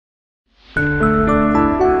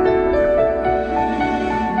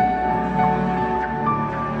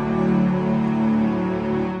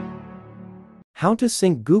How to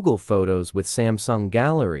sync Google Photos with Samsung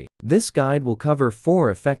Gallery. This guide will cover 4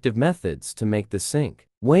 effective methods to make the sync.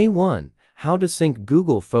 Way 1. How to sync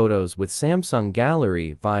Google Photos with Samsung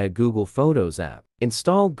Gallery via Google Photos app.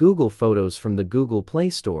 Install Google Photos from the Google Play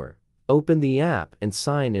Store. Open the app and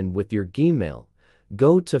sign in with your Gmail.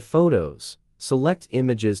 Go to Photos. Select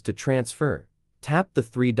Images to transfer. Tap the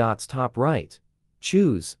 3 dots top right.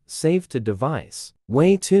 Choose Save to Device.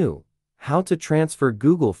 Way 2. How to transfer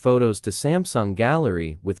Google Photos to Samsung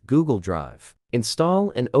Gallery with Google Drive.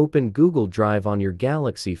 Install and open Google Drive on your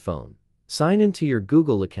Galaxy phone. Sign into your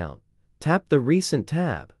Google account. Tap the Recent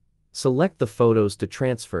tab. Select the photos to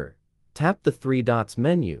transfer. Tap the 3 dots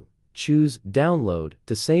menu. Choose Download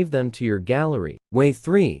to save them to your gallery. Way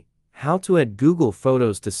 3. How to add Google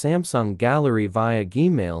Photos to Samsung Gallery via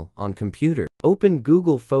Gmail on computer. Open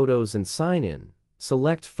Google Photos and sign in.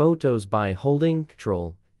 Select Photos by holding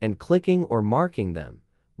Ctrl and clicking or marking them.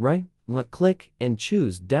 Right-click and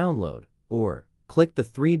choose Download, or click the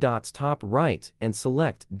 3 dots top right and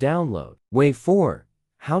select Download. Way 4.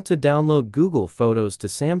 How to download Google Photos to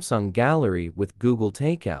Samsung Gallery with Google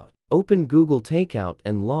Takeout. Open Google Takeout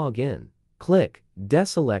and log in. Click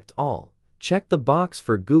Deselect All. Check the box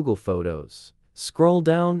for Google Photos. Scroll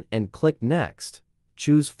down and click Next.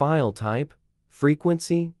 Choose File Type,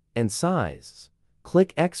 Frequency, and Size.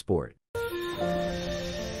 Click Export.